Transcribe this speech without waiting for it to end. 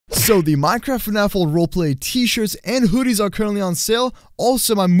So the Minecraft FNAF Roleplay t-shirts and hoodies are currently on sale.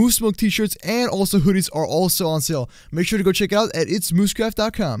 Also, my Moose Milk t-shirts and also hoodies are also on sale. Make sure to go check it out at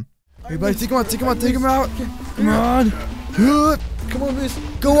itsmoosecraft.com. Everybody, take him out, take him out, take him out. Come on. Come on, Moose.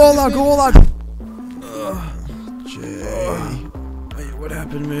 Go all out, go all out. Jay. Wait, what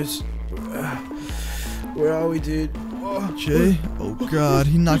happened, Moose? Where are we, dude? Jay? Oh God,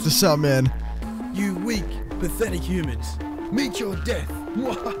 he knocked us out, man. You weak, pathetic humans. Meet your death.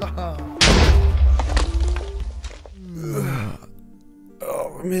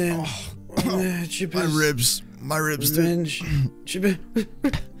 Oh man. My ribs. My ribs, dude.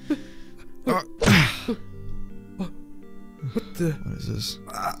 What the? What is this?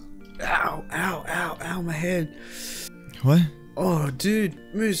 Ow, ow, ow, ow, my head. What? Oh, dude.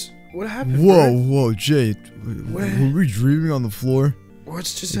 Moose, what happened, Whoa, bro? whoa, Jay. Where? Were we dreaming on the floor?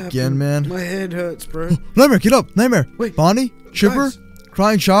 What's just Again, happened? man? My head hurts, bro. Nightmare, get up! Nightmare! Wait. Bonnie? Chipper? Guys,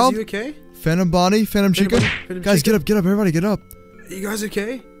 Crying child? Is you okay? Phantom Bonnie? Phantom Chica? Guys, get up, everybody, get up. Are you guys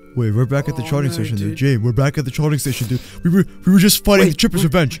okay? Wait, we're back at the charting no, station, dude. dude. Jay, we're back at the charting station, dude. We were just fighting the Chipper's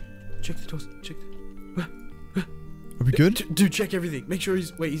revenge. Check the doors. Check. Are we good? Dude, check everything. Make sure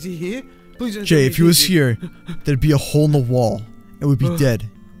he's. Wait, is he here? Please don't. Jay, if he was here, there'd be a hole in the wall, and we'd be dead.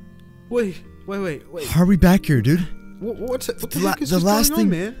 Wait. How are we back here, dude? What the heck is going on,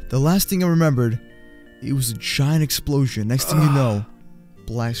 man? The last thing I remembered, it was a giant explosion. Next thing you know,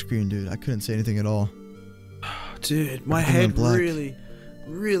 black screen, dude. I couldn't say anything at all. Dude, my head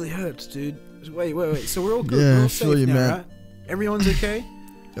really hurts, dude. Wait. So we're all good. Yeah, we're all I feel safe you, now, man. right? Everyone's okay?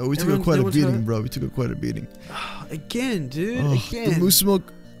 Yo, we took quite a beating, bro. We took quite a beating. Again, dude. Oh, Again. The Moose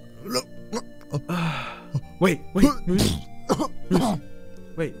Milk. Wait. Moose.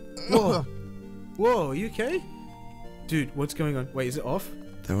 Wait. Whoa, are you okay? Dude, what's going on? Wait, is it off?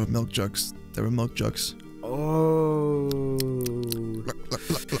 There were milk jugs. Oh.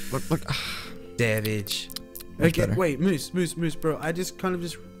 Savage. Okay, better. wait, Moose, bro. I just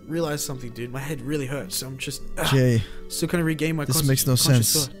realized something, dude. My head really hurts, so I'm just Jay, still kind of regain my. this makes no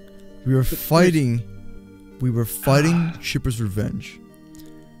sense. Thought. We were fighting Chipper's revenge.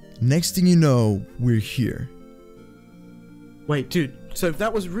 Next thing you know, we're here. Wait, dude. So if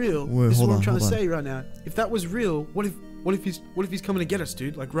that was real, Wait, this is what I'm hold trying to on. say right now. If that was real, what if he's coming to get us,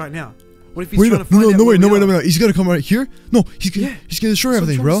 dude? Like right now. What if he's trying to find out? No. He's gonna come right here. No, he's gonna destroy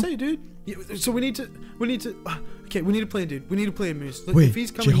everything, bro. Say, dude. Yeah, so we need to. Okay, we need a plan, dude. We need a plan, Moose. Look, Wait, if he's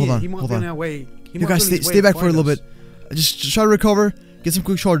coming Jay, hold here, on, he might hold be on on. our way. You guys stay back for a little bit. Just try to recover. Get some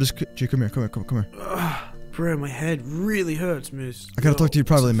quick charges. Jay, come here. Bro, my head really hurts, Moose. I gotta talk to you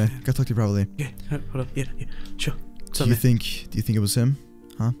privately, man. Yeah, hold up. Yeah, sure. Do you think it was him?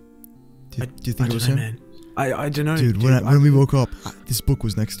 Huh? Do you think it was him? Man. I don't know. Dude, when we woke up, this book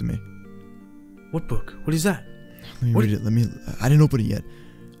was next to me. What book? What is that? Let me read it. I didn't open it yet.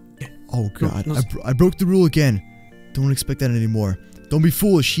 Yeah. Oh God, I broke the rule again. Don't expect that anymore. Don't be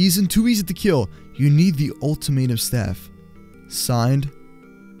foolish. He isn't too easy to kill. You need the ultimatum staff. Signed,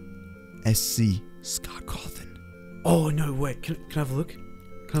 SC Scott Cawthon. Oh no, wait. Can I have a look?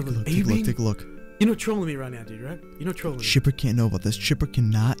 Take a look. You're not trolling me right now, dude, right? You're not trolling me. Chipper can't know about this. Chipper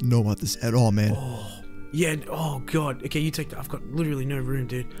cannot know about this at all, man. Oh, yeah. Oh God. Okay, you take that. I've got literally no room,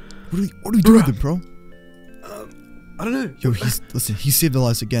 dude. What do we do with him, bro? I don't know. Yo, he saved our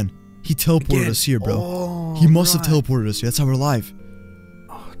lives again. He teleported us here, bro. Oh, he must have teleported us here. That's how we're alive.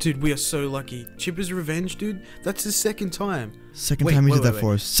 Oh, dude, we are so lucky. Chipper's revenge, dude. That's the second time. Second time he did that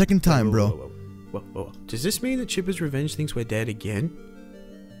for us. Second time, bro. Whoa. Does this mean that Chipper's revenge thinks we're dead again?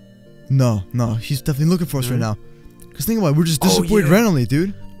 No. He's definitely looking for us right now. Cause think about it, we're just disappeared randomly,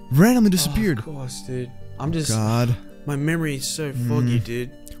 dude. Randomly disappeared. Of course, dude. I'm just. God. My memory is so foggy,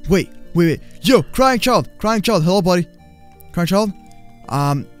 dude. Wait. Yo, crying child. Hello, buddy. Crying child.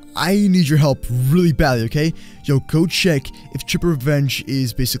 I need your help really badly, okay? Yo, go check if Chipper Revenge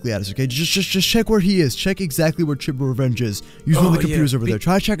is basically at us, okay? Just check where he is. Check exactly where Chipper Revenge is. Use one of the computers over there.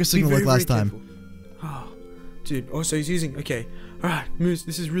 Try to check a signal like last time. Oh, dude. Oh, so he's using. Okay. All right, Moose.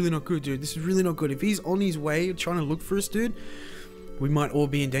 This is really not good, dude. This is really not good. If he's on his way trying to look for us, dude, we might all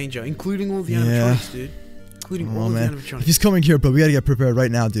be in danger, including all the animatronics, dude. Including all the animatronics. If he's coming here, bro, we gotta get prepared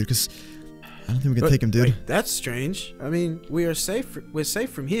right now, dude, because I don't think we can take him, dude. Wait, that's strange. I mean, we're safe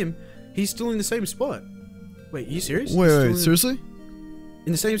from him. He's still in the same spot. Wait, are you serious? Wait, seriously?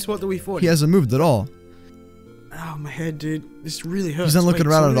 In the same spot that we fought. He hasn't moved at all. Oh, my head, dude. This really hurts. He's not looking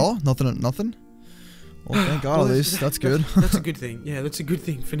around at all? Nothing? Well, thank God, at least. That's good. That's a good thing. Yeah, that's a good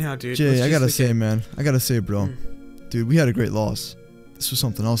thing for now, dude. Jay, I gotta say, man. Bro. Dude, we had a great loss. This was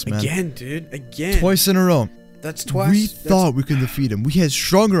something else, man. Again, dude. Again. Twice in a row. That's twice. We thought we could defeat him. We had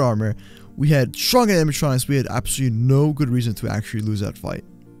stronger armor. We had stronger animatronics. We had absolutely no good reason to actually lose that fight.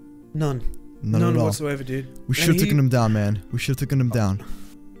 None. None at all. whatsoever, dude. We should have taken him down, man. We should have taken him down.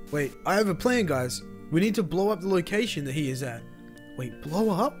 Wait, I have a plan, guys. We need to blow up the location that he is at. Wait, blow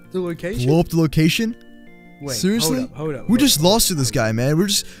up the location? Blow up the location? Wait, seriously? Hold up. We just lost to this guy, man. We're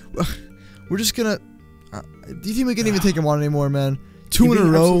just gonna. Do you think we can even take him on anymore, man? 2 in a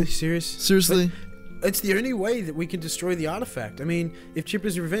row. Serious? Seriously? But it's the only way that we can destroy the artifact. I mean, if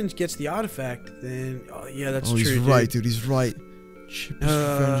Chipper's Revenge gets the artifact, then yeah, that's true. He's right, dude. He's right. Chipper's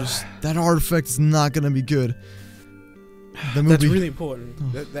Revenge. That artifact is not gonna be good. That's really important.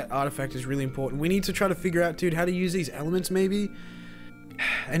 Oh. That artifact is really important. We need to try to figure out, dude, how to use these elements, maybe.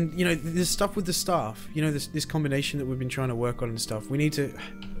 And you know, this stuff with the staff. You know, this combination that we've been trying to work on and stuff. We need to.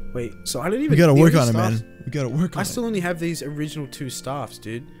 Wait, so I don't even. We gotta work on it, man. We gotta work on it. I still only have these original 2 staffs,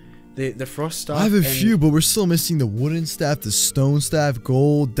 dude. The frost staff. I have a few, but we're still missing the wooden staff, the stone staff,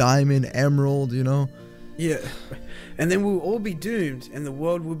 gold, diamond, emerald. You know. Yeah, and then we'll all be doomed, and the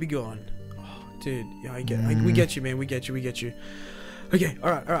world will be gone. Oh, dude, yeah, we get you, man. We get you. Okay,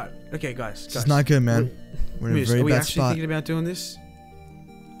 all right. Okay, guys. It's not good, man. We're in a very bad spot. Are we actually thinking about doing this?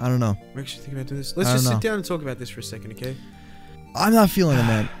 I don't know. We're actually thinking about doing this. Let's just sit down and talk about this for a second, okay? I'm not feeling it,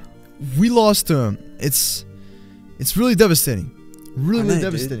 man. We lost to him. It's really devastating. Really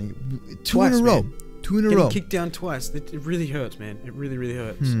devastating. Dude. 2 in a row. Man. 2 in a row. Getting kicked down twice. It really hurts, man. It really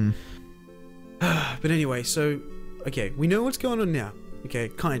hurts. But anyway, so okay, we know what's going on now. Okay,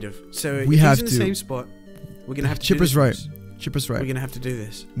 kind of. So if he's in the same spot, we're gonna have to. Chipper's right. Chipper's right. We're gonna have to do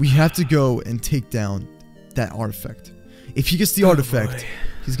this. We have to go and take down that artifact. If he gets the artifact,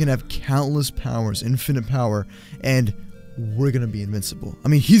 he's gonna have countless powers, infinite power, and we're gonna be invincible. I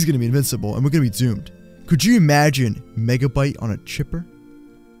mean, he's gonna be invincible, and we're gonna be doomed. Could you imagine Megabyte on a Chipper?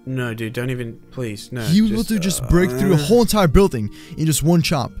 No, dude, don't even, please, no. He was able to just break through a whole entire building in just one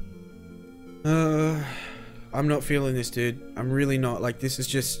chop. I'm not feeling this, dude. I'm really not. Like, this is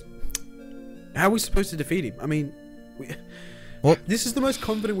just... How are we supposed to defeat him? I mean, this is the most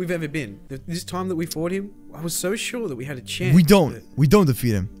confident we've ever been. This time that we fought him, I was so sure that we had a chance. We don't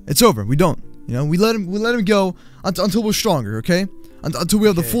defeat him. It's over. We don't. You know, we let him go until we're stronger, okay? Until we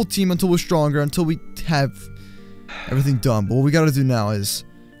have the full team, until we're stronger, until we have everything done. But what we gotta do now is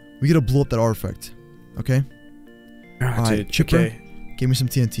we gotta blow up that artifact, okay? Alright, Chipper, give me some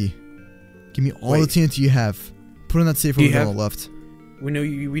TNT. Give me all the TNT you have. Put it in that safe over there on the left. We know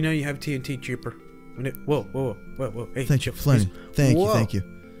you have TNT, Chipper. Whoa. Hey, thank you, Flanny. Thank you.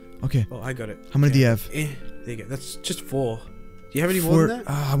 Okay. Oh, I got it. How many do you have? There you go. That's just 4. Do you have any more than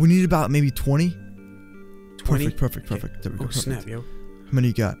that? We need about maybe 20. 20? Perfect. There we go. Oh, snap, yo. How many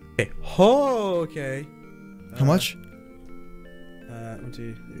you got? Okay. Oh, okay. How much? 1,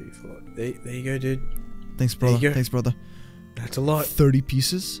 2, 3, 4. There you go, dude. Thanks, brother. That's a lot. 30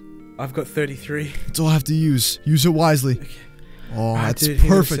 pieces? I've got 33. That's all I have to use. Use it wisely. Okay. Oh, that's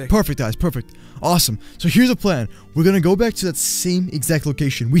perfect. Perfect, guys. Perfect. Awesome. So here's the plan. We're going to go back to that same exact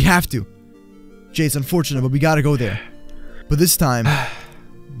location. We have to. Jay, it's unfortunate, but we got to go there. But this time,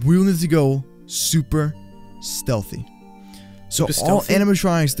 we'll need to go super stealthy. So all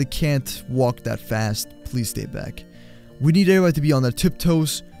animatronics that can't walk that fast, please stay back. We need everybody to be on their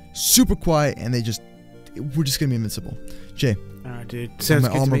tiptoes, super quiet, and we're just going to be invincible. Jay. Alright, dude. Sounds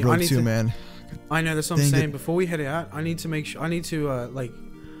good to me. I need to, man. I know, that's what I'm saying. Before we head out, I need to make sure. I need to,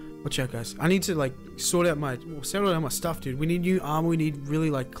 watch out, guys. I need to, sort out my stuff, dude. We need new armor. We need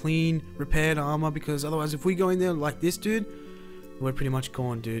really, clean, repaired armor, because otherwise, if we go in there like this, dude, we're pretty much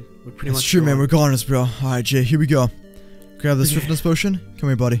gone, dude. We're pretty much gone. That's true, man. We're gone, bro. Alright, Jay, here we go. Grab the swiftness potion. Come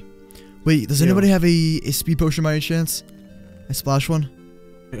here, buddy. Wait, does anybody have a speed potion by any chance? A splash one?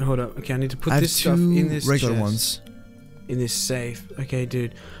 Wait, hold up. Okay, I need to put this stuff in this regular chest. Ones. In this safe. Okay,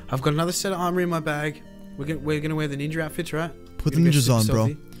 dude. I've got another set of armor in my bag. We're gonna wear the ninja outfits, right? Put the ninjas on,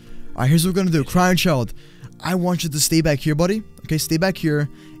 bro. Alright, here's what we're gonna do. Crying Child, I want you to stay back here, buddy. Okay, stay back here.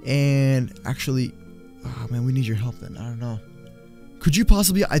 And actually, oh man, we need your help then. I don't know. Could you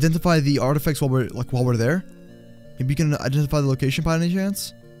possibly identify the artifacts while we're there? Maybe you can identify the location by any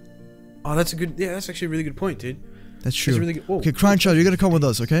chance? Oh, that's actually a really good point, dude. That's true. That's really good. Okay, Crying Child, you're gonna come with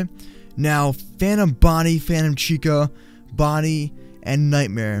us, okay? Now, Phantom Bonnie, Phantom Chica, Bonnie, and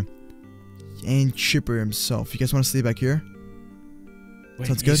Nightmare, and Chipper himself. You guys want to stay back here? Wait,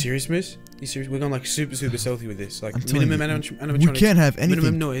 sounds good. You serious, miss? You serious? We're going super stealthy with this. Minimum animatronics. We can't have anything.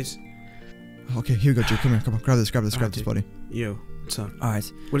 Minimum noise. Okay, here we go, Jay. Come here. Come on. Grab this, buddy. Yo, what's up?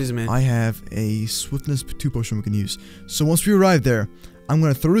 Alright. What is it, man? I have a swiftness 2 potion we can use. So once we arrive there, I'm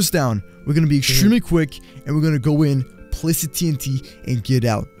going to throw this down. We're going to be extremely quick, and we're going to go in, place the TNT, and get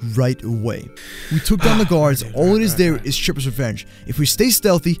out right away. We took down the guards. All it is there is Chipper's revenge. If we stay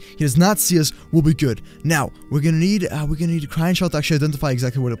stealthy, he does not see us, we'll be good. Now, we're gonna need a crying child to actually identify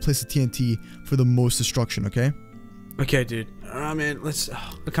exactly where to place the TNT for the most destruction, okay? Okay, dude. Alright, man, let's...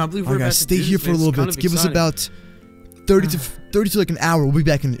 I can't believe we're about to stay here for a little bit. Give us about 30 to like an hour. We'll be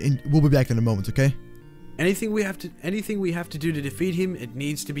back in a moment, okay? Anything we have to do to defeat him, it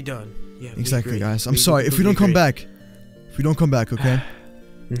needs to be done. Yeah, exactly, guys. I'm sorry if we don't come back. If we don't come back, okay?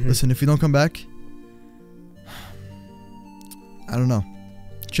 Listen, if you don't come back, I don't know.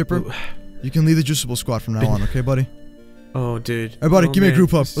 Chipper, you can lead the Juiceable Squad from now on, okay, buddy? Oh, dude. Everybody, give me a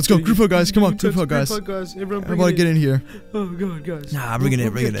group up. Let's go. Group up, guys. Come on, group up, guys. Everybody get in here. Oh, God, guys. Nah, bring it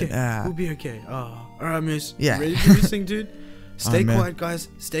in. We'll be okay. Oh, alright, Moose. Yeah. Ready for this thing, dude? Stay quiet, guys.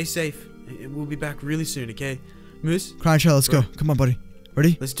 Stay safe. We'll be back really soon, okay? Moose? Crying child, let's go. Come on, buddy.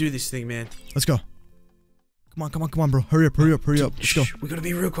 Ready? Let's do this thing, man. Let's go. Come on, bro. Hurry up. Let's go. We gotta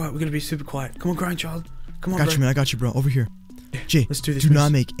be real quiet. We gotta be super quiet. Come on, crying child. Come on, bro. I got you, bro. Over here. Jay, let's do this. Do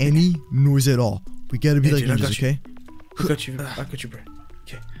not make any noise at all. We gotta be like ninjas, okay? I got you, bro.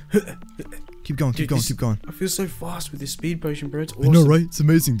 Okay. Keep going. I feel so fast with this speed potion, bro. It's awesome. I know, right? It's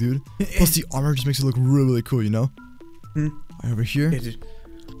amazing, dude. Plus, the armor just makes it look really cool, you know? Over here. Yeah, dude.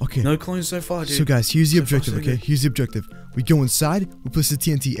 Okay. No clones so far, dude. So, guys, here's the objective, okay? Here's the objective. We go inside, we place the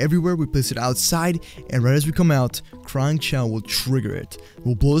TNT everywhere, we place it outside, and right as we come out, Crying Child will trigger it.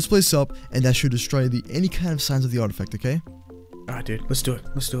 We'll blow this place up, and that should destroy any kind of signs of the artifact, okay? Alright, dude. Let's do it.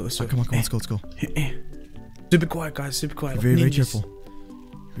 Come on, let's go. Super quiet, guys. Super quiet. Very careful.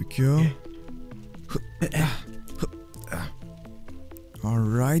 Here we go.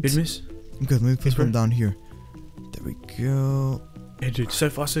 Alright. Good, miss? I'm good. Let me place one down here. There we go. Hey, dude. So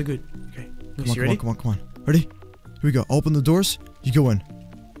far, so good. Okay. Come on. Ready? Here we go. Open the doors. You go in.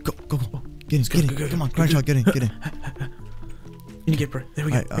 Go. Get in. Come on, Crying Child, get in. You get, bro. There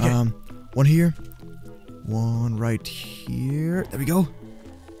we go. One here. One right here. There we go.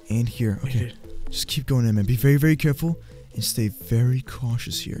 And here. Okay. Just keep going in, man. Be very, very careful. And stay very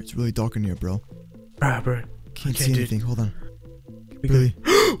cautious here. It's really dark in here, bro. Bro. Can't see anything. Hold on. Really?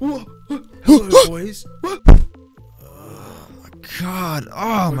 Hello, boys. Oh my god.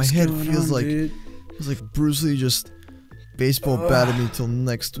 Oh, my head feels like Bruce Lee just baseball batted me till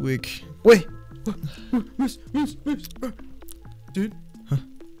next week. Wait. Moose. Dude. Huh?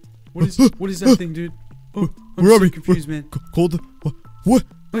 What is that thing, dude? Oh, I'm Where so are we? confused, man. Cold. What?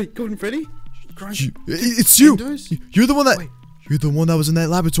 Wait, Golden Freddy? It's you. Endos? You're the one that was in that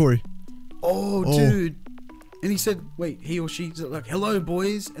laboratory. Oh, dude. And he said, wait, he or she said like, hello,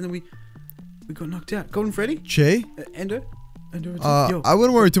 boys. And then we got knocked out. Golden Freddy? Jay? Endo? Yo, I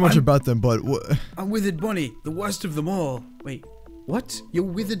wouldn't worry too much about them, but I'm Withered Bonnie, the worst of them all. Wait, what? You're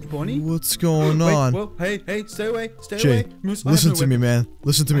Withered Bonnie? What's going on? Well, hey, stay away. Jay, listen to me, man.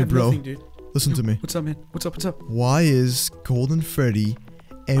 Listen to me, bro. Nothing, dude. Listen to me. What's up, man? What's up? Why is Golden Freddy,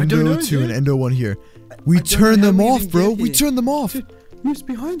 Endo 2, and Endo 1 here? We turned them off, bro. We turned them off. Dude, Moose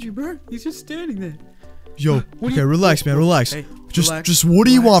behind you, bro. He's just standing there. Yo, okay, relax, man, relax. Hey, just what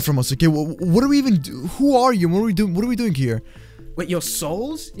do you want from us? Okay, what do we even do? Who are you? What are we doing here? Wait, your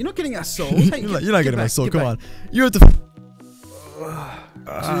souls? You're not getting our souls. Hey, you're not getting my soul. Come on, you're at the.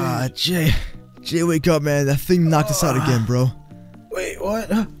 Jay, wake up, man. That thing knocked us out again, bro. Wait, what?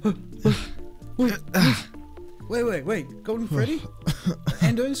 Wait. Golden Freddy?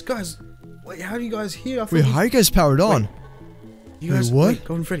 Endos? Guys, wait, how do you guys hear? Wait, how are you guys powered on? You guys, what? Wait,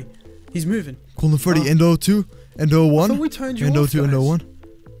 Golden Freddy. He's moving. Golden Freddy, Endo 2, Endo 1? We turned you Endo off, 2, guys. Endo 1?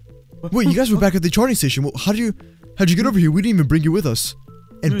 Wait, you guys were back at the charging station. Well, how'd you get over here? We didn't even bring you with us.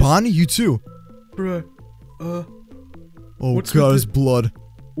 And Bonnie, you too. Bro, oh god, it's blood.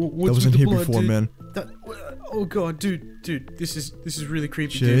 That wasn't here before, man. Oh god, dude, this is really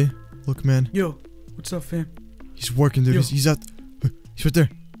creepy, Jay, dude. Look, man. Yo, what's up, fam? He's working, dude. He's out. He's right there.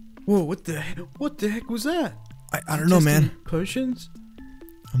 Whoa, what the heck was that? I don't know, man. Potions?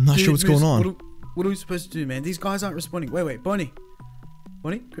 I'm not sure what's going on. What are we supposed to do, man? These guys aren't responding. Wait, Bonnie?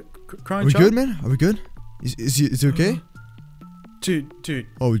 Crying Are we child? good, man? Are we good? Is he okay? Dude.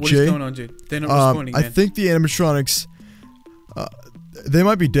 Oh, what Jay? is going on, dude? They're not responding, man. I think the animatronics, they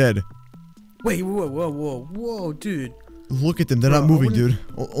might be dead. Wait, whoa, dude. Look at them. They're not moving, dude.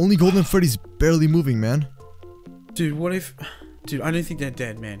 Only Golden Freddy's barely moving, man. Dude, what if... Dude, I don't think they're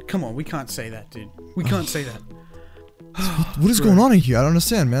dead, man. Come on, we can't say that, dude. We can't say that. What is going on in here? I don't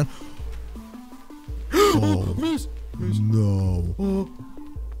understand, man. Oh, Moose. No.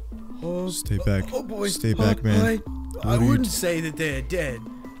 Stay back. Oh, boy. Stay back, man. I wouldn't say that they're dead.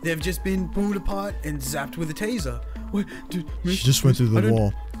 They've just been pulled apart and zapped with a taser. Wait, dude, Moose, she just went through the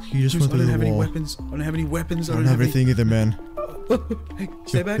wall. He just Moose, went I through don't the have any wall. weapons. I don't have any weapons. I don't have anything either, man. Hey,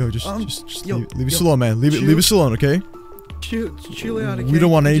 stay back. Yo, just yo, leave us alone, man. Leave us alone, okay? Chill out, okay? We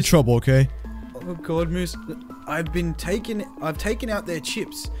don't want any Just- trouble, okay? Oh God, Moose! I've taken out their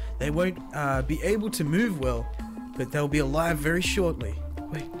chips. They won't be able to move well, but they'll be alive very shortly.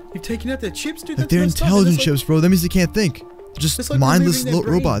 Wait, you've taken out their chips, dude? Like, That's they're messed up, man. intelligent That's like- chips, bro. That means they can't think. They're just That's like mindless removing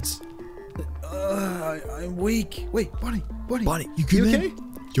their brain. robots. I'm weak. Wait, Bonnie. Bonnie, you good, man? okay?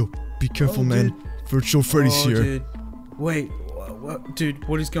 Yo, be careful, Oh, man. dude. Virtual Freddy's Oh, here. dude. Wait, what, dude?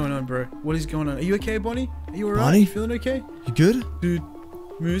 What is going on, bro? What is going on? Are you okay, Bonnie? Are you alright? Bonnie? You feeling okay? You good? Dude,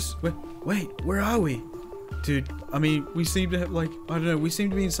 Moose, wait, where are we? Dude, I mean, we seem to have, like, I don't know, we seem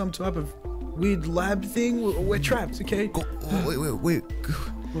to be in some type of weird lab thing. We're trapped, okay? Wait.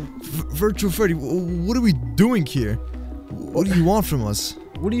 Virtual Freddy, what are we doing here? What do you want from us?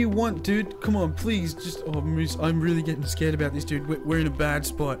 What do you want, dude? Come on, please, just, oh, Moose, I'm really getting scared about this, dude. We're in a bad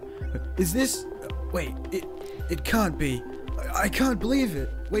spot. Is this, wait, it can't be. I can't believe it.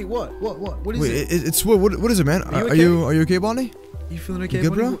 Wait, what is it? It's what is it, man? Are you Are you okay, Bonnie? You feeling okay, You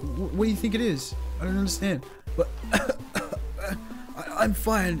good, buddy? bro? What do you think it is? I don't understand. But I'm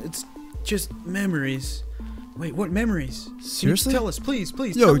fine. It's just memories. Wait, what memories? Seriously? Tell us, please.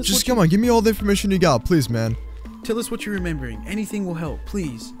 Yo, tell us just what come on, give me all the information you got, please, man. Tell us what you're remembering. Anything will help,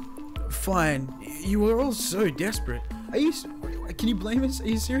 please. Fine. You are all so desperate. Are you? Can you blame us? Are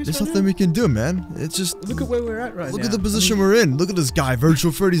you serious? There's right nothing now? we can do, man. It's just Look at where we're at right now. look at the position we're in. Look at this guy,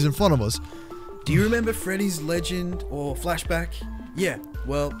 Virtual Freddy's in front of us. Do you remember Freddy's legend or flashback? Yeah.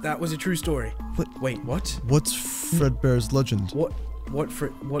 Well, that was a true story. What? Wait, what? What's Fredbear's legend?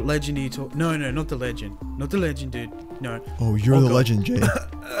 What legend are you talking? No, not the legend. Not the legend, dude. No. Oh, you're the God. legend, Jay.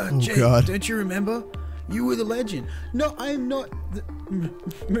 Oh, Jay, God. don't you remember? You were the legend. No, I am not.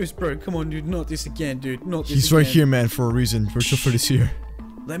 Moose, bro, come on, dude. Not this again, dude. Not this He's again. right here, man, for a reason. Virtual Freddy's here.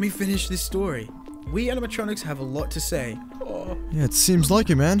 Let me finish this story. We animatronics have a lot to say. Oh, Yeah, it seems like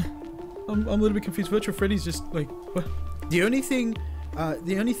it, man. I'm a little bit confused. Virtual Freddy's just like what? The only thing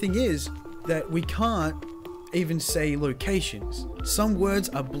is that we can't even say locations. Some words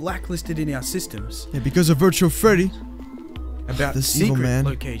are blacklisted in our systems. Yeah, because of Virtual Freddy. About This evil secret man.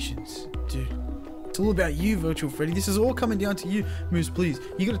 locations, dude. It's all about you, Virtual Freddy. This is all coming down to you, Moose. Please,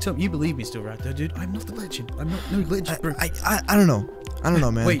 you gotta tell me you believe me still, right there, dude? I'm not the legend. I'm not no legend, bro. I don't know. I don't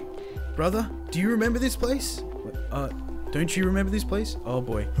know, man. Wait, brother, do you remember this place? Don't you remember this place? Oh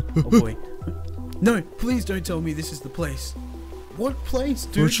boy, oh boy. No, please don't tell me this is the place. What place,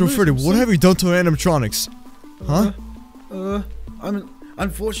 dude? Virtual Moose, Freddy, I'm what so- have you done to animatronics? Huh?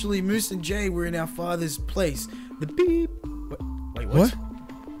 Unfortunately, Moose and Jay were in our father's place. The beep. Wait, what?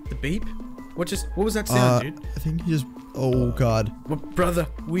 The beep? What was that sound, dude? I think he just. Oh God. Well, brother,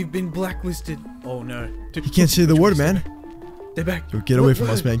 we've been blacklisted. Oh no. Dude, He can't say the word, man. Stay back. Yo, get away from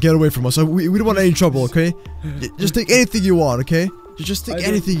us, man. Get away from us. We don't want any trouble, okay? Just take anything you want, okay? Just take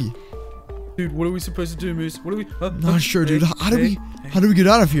anything. Dude, what are we supposed to do, Moose? What are we? Not sure, dude. How do we get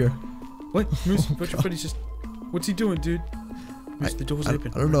out of here? What? Moose, Virtual Freddy's just. What's he doing, dude? Moose, the door's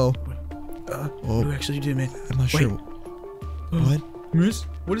open. I don't know. What do we actually do, man? I'm not sure. What? Moose,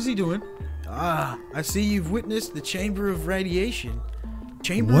 what is he doing? Ah, I see you've witnessed the Chamber of Radiation.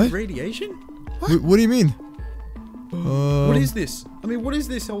 Chamber What? of Radiation? What do you mean? What is this? I mean, what is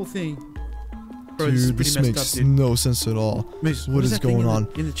this whole thing? Bro, Dude, this this is pretty makes messed up, dude. no sense at all. Moose, What is that thing going in on?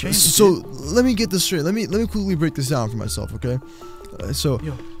 in the chamber, So dude? let me get this straight. Let me quickly break this down for myself, okay? So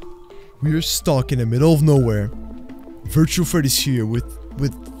Yo. we are stuck in the middle of nowhere. Virtual Freddy's here with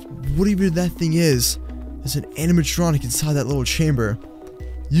whatever that thing is. There's an animatronic inside that little chamber.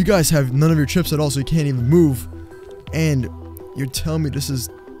 You guys have none of your chips at all, so you can't even move. And you're telling me this is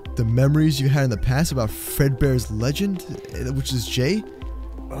the memories you had in the past about Fredbear's legend, which is Jay?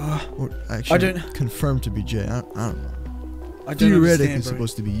 Or actually, I don't- confirmed to be Jay. I don't know. I don't Theoretically, understand, it's bro.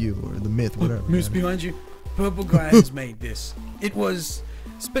 supposed to be you or the myth, whatever. Moose man. behind you. Purple guy has made this. It was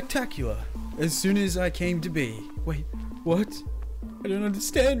spectacular. As soon as I came to be. Wait, what? I don't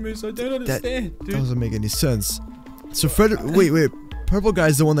understand, Moose. I don't understand, That dude. doesn't make any sense. So wait. Purple Guy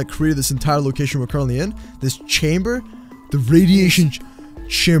is the one that created this entire location we're currently in. This chamber, the radiation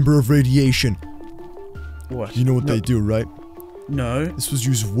chamber of radiation. What? You know what they do, right? No. This was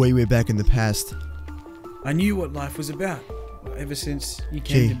used way back in the past. I knew what life was about. Ever since you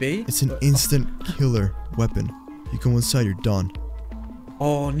Jay, came to be. it's an But- instant killer weapon. You go inside, you're done.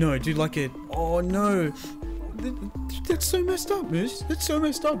 Oh no, dude, like it. Oh no. That's so messed up, Moose. That's so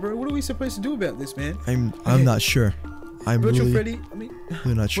messed up, bro. What are we supposed to do about this, man? I'm Okay. not sure. I'm Virtual really Freddy, I mean,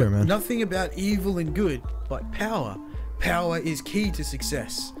 not sure, man. Nothing about evil and good, but power. Power is key to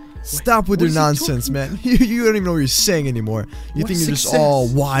success. Stop with what your is he nonsense, talking man. You don't even know what you're saying anymore. You What think you're just success? all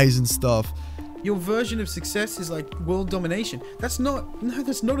wise and stuff. Your version of success is like world domination. That's not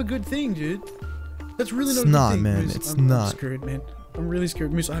a good thing, dude. That's really It's not a not, good thing. man. Moose. It's I'm not. screwed, man. I'm really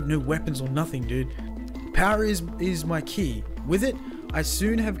screwed. Moose, I have no weapons or nothing, dude. Power is my key. With it, I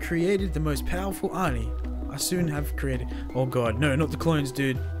soon have created the most powerful army. Oh god, no, not the clones,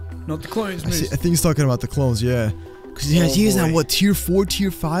 dude. Not the clones, Moose. I think he's talking about the clones, yeah. Because he's on what, tier 4,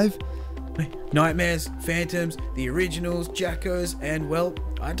 tier 5? Nightmares, phantoms, the originals, Jackos, and well,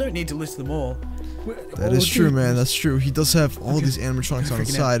 I don't need to list them all. That is true, man. That's true. He does have all these animatronics on the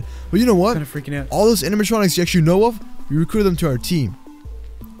side. But you know what? Kind of freaking out. All those animatronics you actually know of, we recruited them to our team.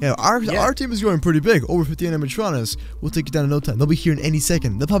 Yeah, our team is growing pretty big. Over 50 animatronics. We'll take it down in no time. They'll be here in any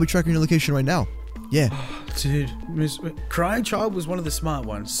second. They'll probably track your location right now. Yeah. Dude, Crying Child was one of the smart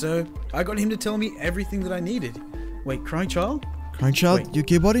ones, so I got him to tell me everything that I needed. Wait, Crying Child? Crying Child, Wait. you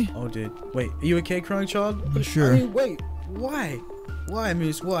okay, buddy? Oh, dude. Wait, are you okay, Crying Child? I'm sure. I mean, wait, why? Why,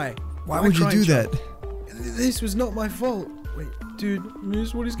 Moose, why? Why would you Crying do Child? that? This was not my fault. Wait, dude,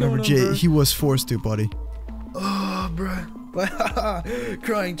 Moose, what is going Remember, on, Jay, bro? he was forced to, buddy. Oh, bro.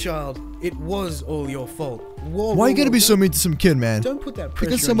 Crying Child, it was all your fault. Why you gotta be so mean to some kid, man? Don't put that pressure Pick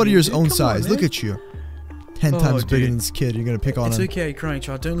on on somebody him, your dude. own Come size. on, Look man. at you. 10 Oh, times bigger dude. than this kid. You're gonna pick on It's him. okay, Crying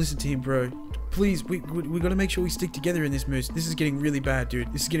Child. Don't listen to him, bro. Please, we gotta make sure we stick together in this, Moose. This is getting really bad,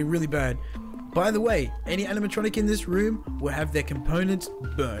 dude. This is getting really bad. By the way, any animatronic in this room will have their components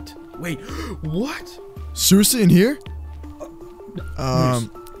burnt. Wait, what? Seriously, in here? Moose,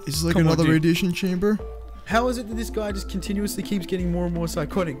 Is this like come on, another dude. radiation chamber? How is it that this guy just continuously keeps getting more and more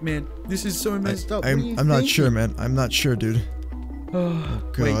psychotic, man? This is so messed up. What are you I'm not thinking? sure, man. I'm not sure, dude. Oh,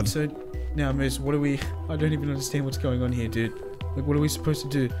 God. Wait, so now, Moose, what are we? I don't even understand what's going on here, dude. Like, what are we supposed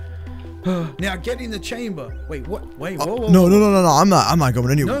to do? Now get in the chamber. Wait, what? Wait, whoa, whoa, No, whoa. no, no, no, no. I'm not going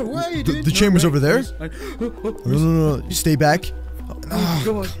anywhere. No way, dude. The No chamber's way. over there. Moose, No. Stay back. Oh,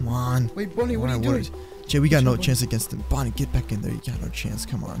 God. Come on. Wait, Bonnie, what are you Alright, doing? Jay, we got Which no one? chance against him. Bonnie, get back in there. You got no chance.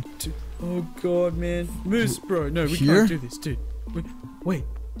 Come on. Dude, oh god, man, Moose, bro, no, we Here? can't do this, dude. Wait,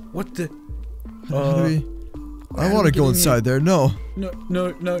 what the? How do we? I how want do to we go get in inside there. No. No,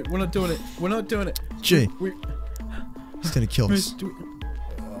 we're not doing it. We're not doing it. Jay, We, he's gonna kill Moose, us.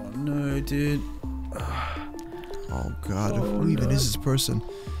 oh no, dude. Oh God, Oh, who even no. is this person?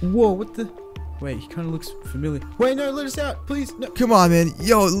 Whoa, what the? Wait, he kind of looks familiar. Wait, no, let us out, please. No, Come on, man.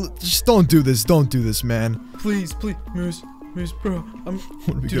 Yo, just don't do this. Don't do this, man. please, Moose, bro.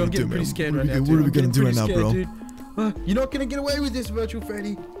 What are we Dude, gonna I'm do, getting man? pretty scared What right are now. we, what are we I'm gonna getting do right pretty now, bro? scared, dude. You're not gonna get away with this, Virtual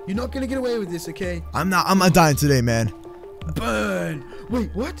Freddy. You're not gonna get away with this, okay? I'm not dying today, man. Burn! Wait,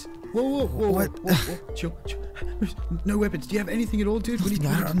 what? Whoa, What? whoa. Chill. No weapons. Do you have anything at all, dude? We need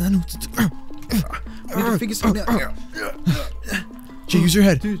to figure something out. Jay, use your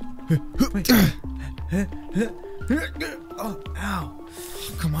head. Dude. Wait. Oh, ow.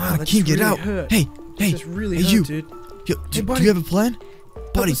 Come on, Wow, I that can't just get really out. hurt. Hey, This really hey, hurt, you. dude. Yo, Hey, do buddy. you have a plan?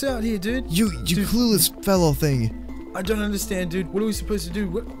 Help Buddy, us out here, dude. you Dude. clueless fellow thing. I don't understand, dude. What are we supposed to do?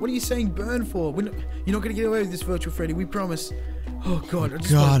 What are you saying burn for? You're not gonna get away with this, Virtual Freddy. We promise. Oh, God. I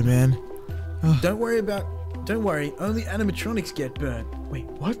just God, man. Don't worry. Only animatronics get burnt. Wait,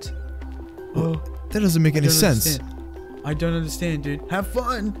 what? Oh, That doesn't make any don't sense. understand. I don't understand, dude. Have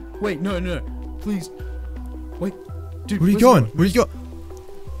fun. Wait, no. Please. Wait, dude. Where are you where's going? the- Where you go?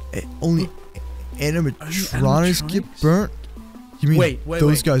 Only animatronics get animatronics? burnt? You mean Wait,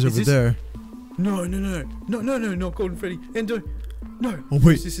 those guys is over this- there? No, not Golden Freddy. And don't. No. Oh,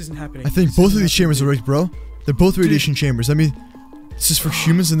 wait. This isn't happening. I think This both isn't of these happening, chambers are dude. rigged, bro. They're both radiation chambers. I mean, this is for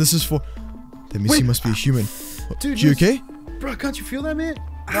humans and this is for... That means he Wait. must be a human. Dude, You Moose, okay? Bro, can't you feel that, man?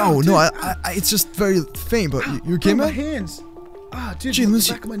 No, Ow, no, dude. I it's just very faint, but you okay, Bro, my man? hands. Dude, Gee, the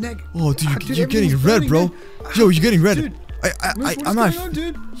listen. back of my neck. Oh, dude, Dude, you're getting everything's red, burning, bro. man. Yo, you're getting red. Dude, Moose, I'm what's not... going on,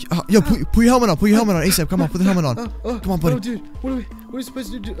 dude? Yo, put your helmet on. Put your helmet on ASAP. Come on, put the helmet on. Come on, buddy. Oh, dude, what are we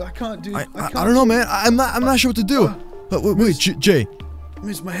supposed to do? I can't, dude. I can't. don't know, man. I'm not sure what to do. Wait, Jay.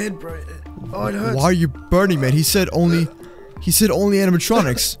 Miss my head, bro. Oh, it hurts. Why are you burning, man? He said only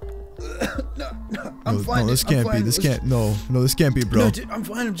animatronics. I'm fine. No, this dude, I'm can't be. fine. This can't. No, this can't be, bro. No, dude, I'm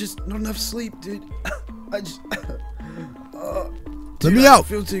fine. I'm just not enough sleep, dude. I just. Let me I out. don't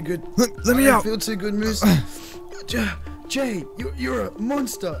feel too good. Let me I don't out. feel too good, Moose. Jay, you're a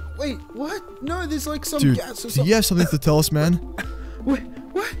monster. Wait, what? No, there's like some Dude, gas or do something. you have something to tell us, man? Wait,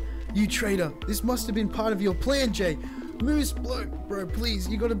 what? You traitor. This must have been part of your plan, Jay. Moose, bro, please.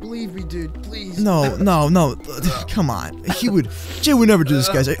 You gotta believe me, dude. Please. No. Come on. Jay would never do this,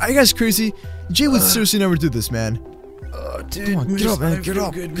 guys. Are you guys crazy? Jay would seriously never do this, man. Oh, dude. Come on, Moose, get up, I man. don't Get feel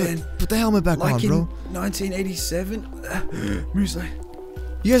up. Good, man. Put the helmet back Like on, in bro. 1987. Moose,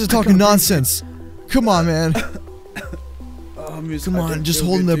 You guys are talking nonsense. Come on, man. Oh, Moose, Come on, just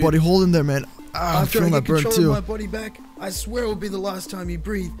hold in there, buddy. Hold in there, man. I'm feeling that burn too. My body back. I swear it will be the last time you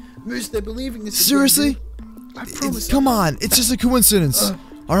breathe. Moose, they're believing this. Seriously? I promise. Come on, it's just a coincidence.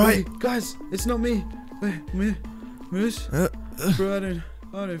 All right, wait, guys, it's not me. Wait, Moose. Bro,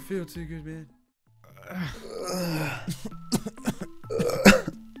 I don't feel too good, man.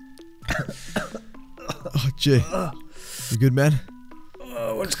 Oh, Jay, you good, man?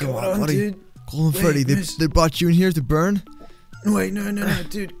 What's going on, buddy? Dude? Golden Freddy, they brought you in here to burn? Wait, no,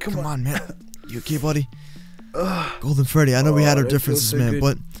 dude, come on, man. You okay, buddy? Golden Freddy, I know we had our differences, man,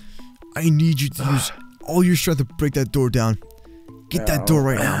 but I need you to use all your strength to break that door down. Get that door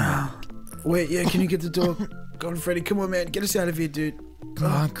right now, man. Wait, yeah, can you get the door? Golden Freddy, come on, man, get us out of here, dude.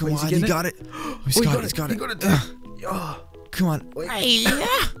 Come on, you got it. He's got it. You got it, dude. Come on.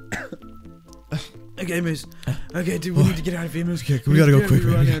 Okay, Moose. Okay, dude, we need to get out of here, Moose. Okay, we gotta go quick,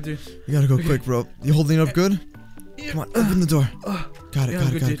 right now, dude. We gotta go quick, bro. You holding it up good? Come on, open the door. Got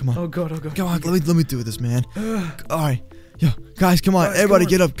it. Come on. Oh God. Come on, let me do this, man. All right, yo, guys, come on. Everybody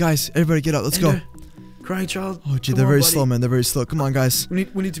get up, guys. Everybody get up. Let's go. Crying child. Oh, gee, they're very slow, man. They're very slow. Come on, guys. We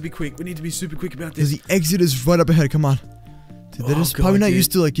need to be quick. We need to be super quick about this. The exit is right up ahead. Come on. Dude, they're just probably not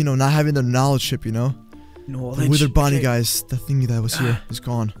used to, like, not having their knowledge chip, The withered Bonnie guys, the thingy that was here is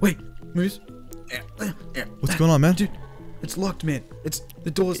gone. Wait, Moose. What's going on, man? Dude, it's locked, man.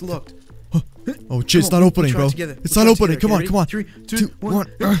 The door's locked. Oh, Jay, it's not opening, bro. It's not opening. Come on. 3, 2,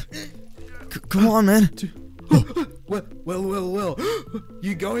 1. Come on, man. Well.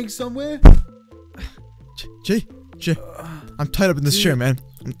 You going somewhere? Jay, I'm tied up in this chair, man.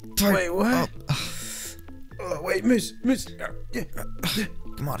 I'm tied. Wait, what? Wait, Moose.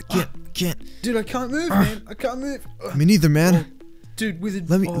 Come on, I can't. Dude, I can't move, man. I can't move. Me neither, man. Dude, withered.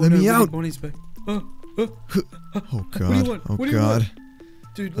 Let me out. Bonnie's back. Oh God. Oh God.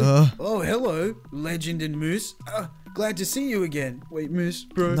 Dude, hello, Legend and Moose. Glad to see you again. Wait, Moose,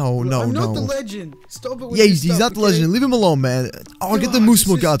 bro. No. I'm not the Legend. Stop it with he's not the Legend. Leave him alone, man. I'll get the Moose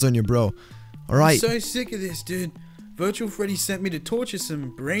gods on you, bro. All right. I'm so sick of this, dude. Virtual Freddy sent me to torture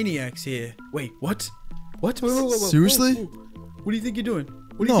some brainiacs here. Wait, what? What? Whoa. Seriously? What do you think you're doing?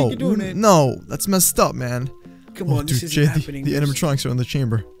 What do you think you're doing, man? No, that's messed up, man. Come on, this isn't happening. The animatronics are in the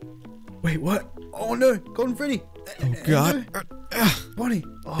chamber. Wait, what? Oh no, Golden Freddy. Oh God. Bonnie.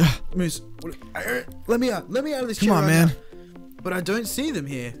 Oh, Moose. Let me out. Let me out of this chair. Come on, man. But I don't see them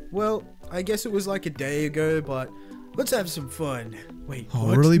here. Well, I guess it was like a day ago, but let's have some fun. Wait. Oh,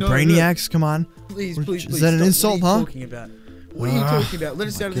 what? really? No, Brainiacs? Come on. Please. Is that an insult, huh? What are you talking about? What are you talking about? Let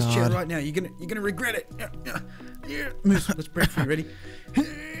us out of this chair right now. You're gonna regret it. Moose, let's break free. Ready?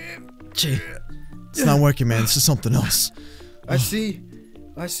 Gee, it's not working, man. This is something else. I see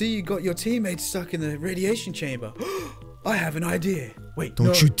you got your teammates stuck in the radiation chamber. I have an idea. Wait,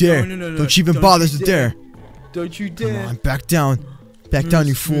 don't you dare. No. Don't you even bother to dare. Don't you dare. Come on, back down. Back down,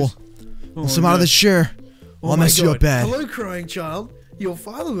 you fool. Once I'm out of the chair, I'll mess you up bad. Hello, crying child. Your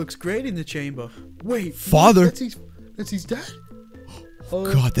father looks great in the chamber. Wait. Father? That's his dad?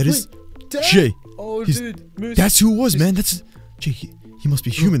 Oh, God, that is... Dad? Jay. Oh, dude. Moose. That's who it was, man. That's... Jay, he must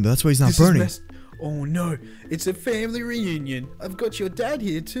be human, though. That's why he's not burning. Oh no, it's a family reunion. I've got your dad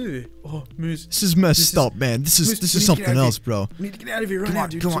here too. Oh, Moose. This is messed up, man. This is something else, bro. We need to get out of here right now,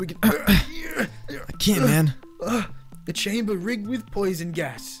 dude. Come on. I can't, man. The chamber rigged with poison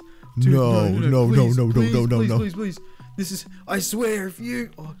gas. Dude, no. Please. This is, I swear, if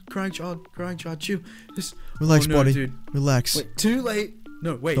you... Oh, crying child, chill. Relax, buddy. Dude. Relax. Wait, too late.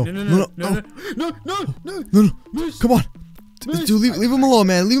 No, wait, no. Moose. Come on. Dude, leave him alone,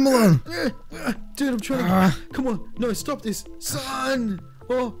 man. Leave him alone. Dude, I'm trying to... Come on. No, stop this. Son.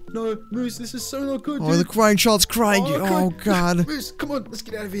 Oh, no. Moose, this is so not good, dude. Oh, the crying child's crying. Oh, God. Moose, come on. Let's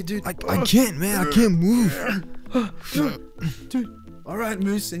get out of here, dude. I can't, man. I can't move. Dude. Alright,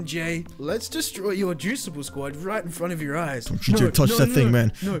 Moose and Jay, let's destroy your Juiceable Squad right in front of your eyes. Don't you dare touch that thing,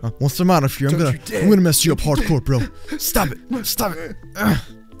 man. Once I'm out of here, I'm gonna mess you up hardcore, bro. Stop it. Stop it.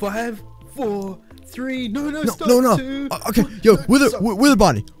 5, 4, 3, no, stop. No. 2, okay, yo, Wither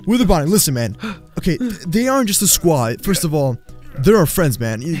Bonnie, listen, man. Okay, they aren't just a squad. First of all, they're our friends,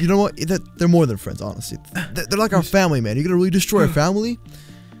 man. You know what? They're more than friends, honestly. They're like our family, man. You're gonna really destroy our family?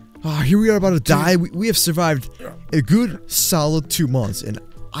 Here we are about to die. We have survived a good, solid 2 months, and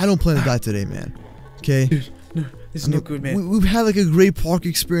I don't plan to die today, man. Okay? No, this is not good, man. We've had like a great park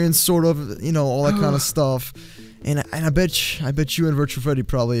experience, sort of, all that kind of stuff. And I bet you and Virtual Freddy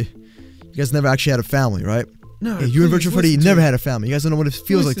probably, you guys never actually had a family, right? No. Hey, you and Virtual Freddy never had a family. You guys don't know what it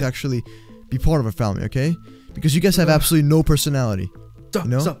feels like to actually be part of a family, okay? Because you guys have absolutely no personality.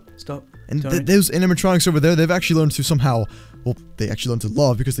 Stop. And those animatronics over there, they've actually learned to somehow Well, they actually learned to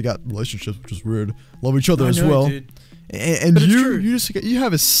love because they got relationships, which is weird. Love each other I as know, well. dude. And But it's you, true. you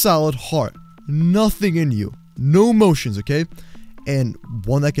have a solid heart. Nothing in you. No emotions, okay? And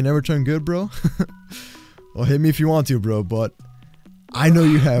one that can never turn good, bro. Well, hit me if you want to, bro, but I know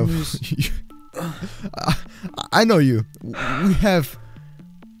you have. I know you. We have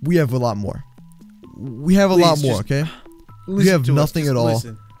a lot more. We have a lot more, okay? We have nothing at all.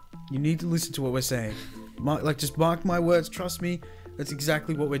 Listen. You need to listen to what we're saying. Just mark my words. Trust me. That's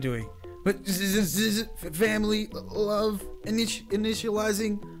exactly what we're doing. But this is family, love,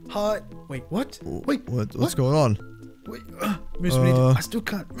 initializing, heart. Wait, what? Wait, what's going on? Wait, Moose, I still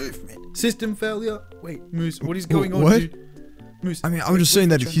can't move, man. System failure. Wait, Moose, what is going on, what? dude? Moose. I mean, I was just saying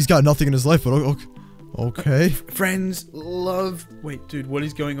that he's got nothing in his life, but okay. Friends, love. Wait, dude, what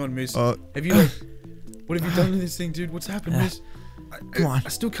is going on, Moose? Have you what have you done to this thing, dude? What's happened, Moose? Come on. I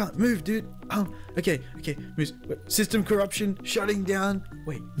still can't move, dude. Okay, Moose. System corruption, shutting down.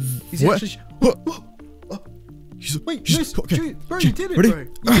 Wait, he's what? actually. Wait, Moose, okay. dude, bro, you did it, Ready? bro.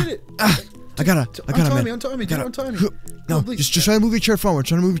 You did it. I got it, man. Untie me, dude, untie me. No, please. just try to move your chair forward.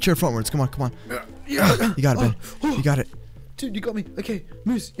 Try to move your chair forwards. Come on. You got it, man. You got it. Dude, you got me. Okay,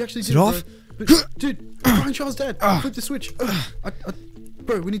 Moose, you actually did it it, off? bro. Dude, Brian Charles' dad. Flip the switch.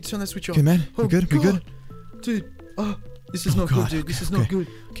 Bro, we need to turn that switch off. Okay, man. We good? Dude, this is not good, dude. This is not good.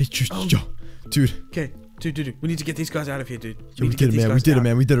 Okay, dude. Okay, dude. We need to get these guys out of here, dude. We did it,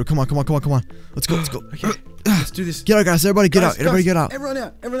 man. We did it. Come on. Let's go. Okay, let's do this. Get out, guys. Everybody get out. Everybody get out. Everyone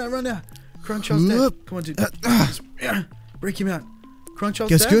out. Run now. Crunch Charles' dad. Come on, dude. Break him out. Crunch Charles'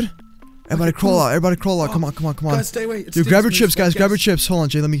 dad. Guess good? Everybody crawl out. Come on. Guys, stay away. Dude, grab your chips, guys. Grab your chips. Hold on,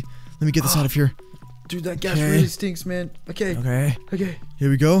 Jay. Let me get this out of here. Dude, that gas really stinks, man. Okay. Here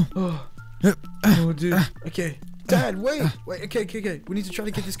we go. Oh, dude. Okay. Dad, wait. Okay. We need to try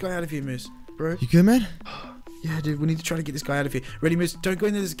to get this guy out of here, Moose. Bro. You good, man? Yeah, dude. We need to try to get this guy out of here. Ready, Moose? Don't go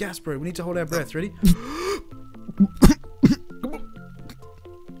in there. There's gas, bro. We need to hold our breath. Ready?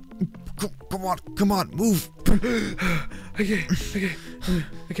 Come on, move. Okay,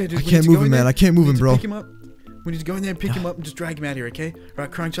 dude. I can't move him, man. I can't move him, bro. Pick him up. We need to go in there and pick him up and just drag him out here, okay?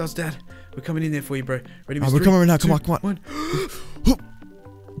 Alright, Crying Child's dad. We're coming in there for you, bro. Ready, Moose? We're coming right now. Come on. 1.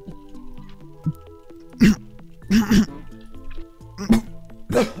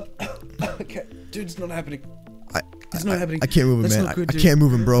 Okay, dude, it's not happening. It's not happening. I can't move him, That's man. not good, I dude. can't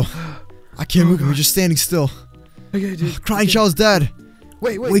move him, bro. I can't move him. He's just standing still. Okay, dude. Crying Child's dad.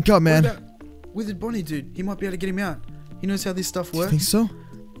 Wait. Wake up, man. What about Withered Bonnie, dude? He might be able to get him out. He knows how this stuff works. Think so?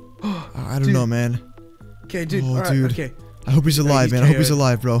 I don't know, man. Okay, dude. Oh, Alright, dude. okay. I hope he's alive, man. I hope he's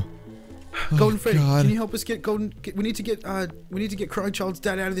alive, bro. Golden Freddy, God. can you help us get Golden? We need to get Crying Child's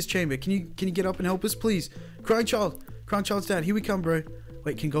dad out of this chamber. Can you get up and help us, please? Crying Child's dad. Here we come, bro.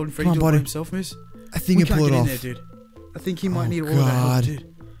 Wait, can Golden Freddy do it by himself, Moose? I think he can pull it off. We can't get in there, dude. I think he might need all of our help,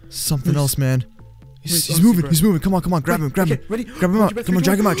 dude. Something else, man. Moose, He's moving. He's moving. Come on. Grab him. Okay, ready? Grab him out. Come on,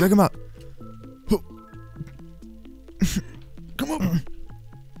 drag him out. Come on.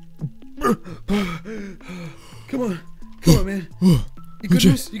 Come on, man. You good,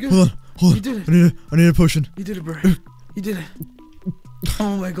 Moose? You good? Hold on. You did it. I need a potion. You did it, bro. You did it.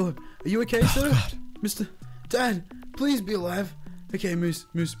 Oh my god. Are you okay, sir? Mr. Dad, please be alive. Okay, Moose,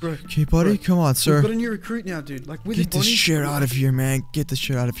 bro. Okay, buddy. Come on, sir. We've got a new recruit now, dude. Like, with Get this shit out of here, man. Get this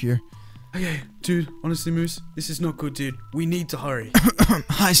shit out of here. Okay, dude. Honestly, Moose, this is not good, dude. We need to hurry.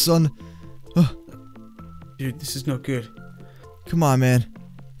 Hi, son. Dude, this is not good. Come on, man.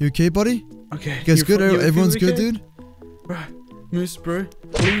 You okay, buddy? Okay. You guys good? Everyone's good, dude? Right. Moose, bro.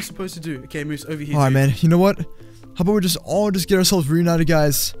 What are we supposed to do? Okay, Moose, over here. Alright, man. You know what? How about we just all get ourselves reunited,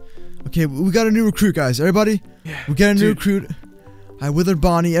 guys? Okay, we got a new recruit, guys. Everybody? Yeah. We got a new recruit. Alright, Withered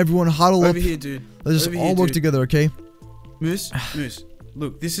Bonnie, everyone huddle up. Over here, dude. Let's just all work together, okay? Moose.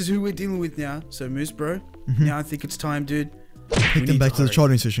 Look, this is who we're dealing with now. So, Moose, bro. Now I think it's time, dude. Take them back to the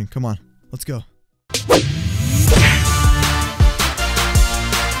charting station. Come on. Let's go.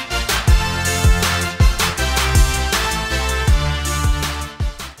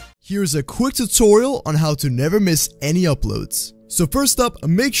 Here's a quick tutorial on how to never miss any uploads. So first up,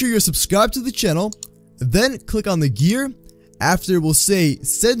 make sure you're subscribed to the channel, then click on the gear. After it will say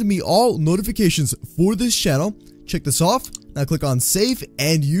send me all notifications for this channel. Check this off. Now click on save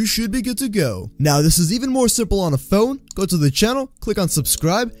and you should be good to go. Now this is even more simple on a phone. Go to the channel, click on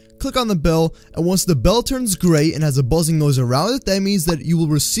subscribe, click on the bell, and once the bell turns gray and has a buzzing noise around it, that means that you will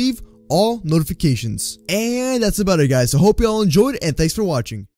receive all notifications. And that's about it, guys. So hope you all enjoyed and thanks for watching.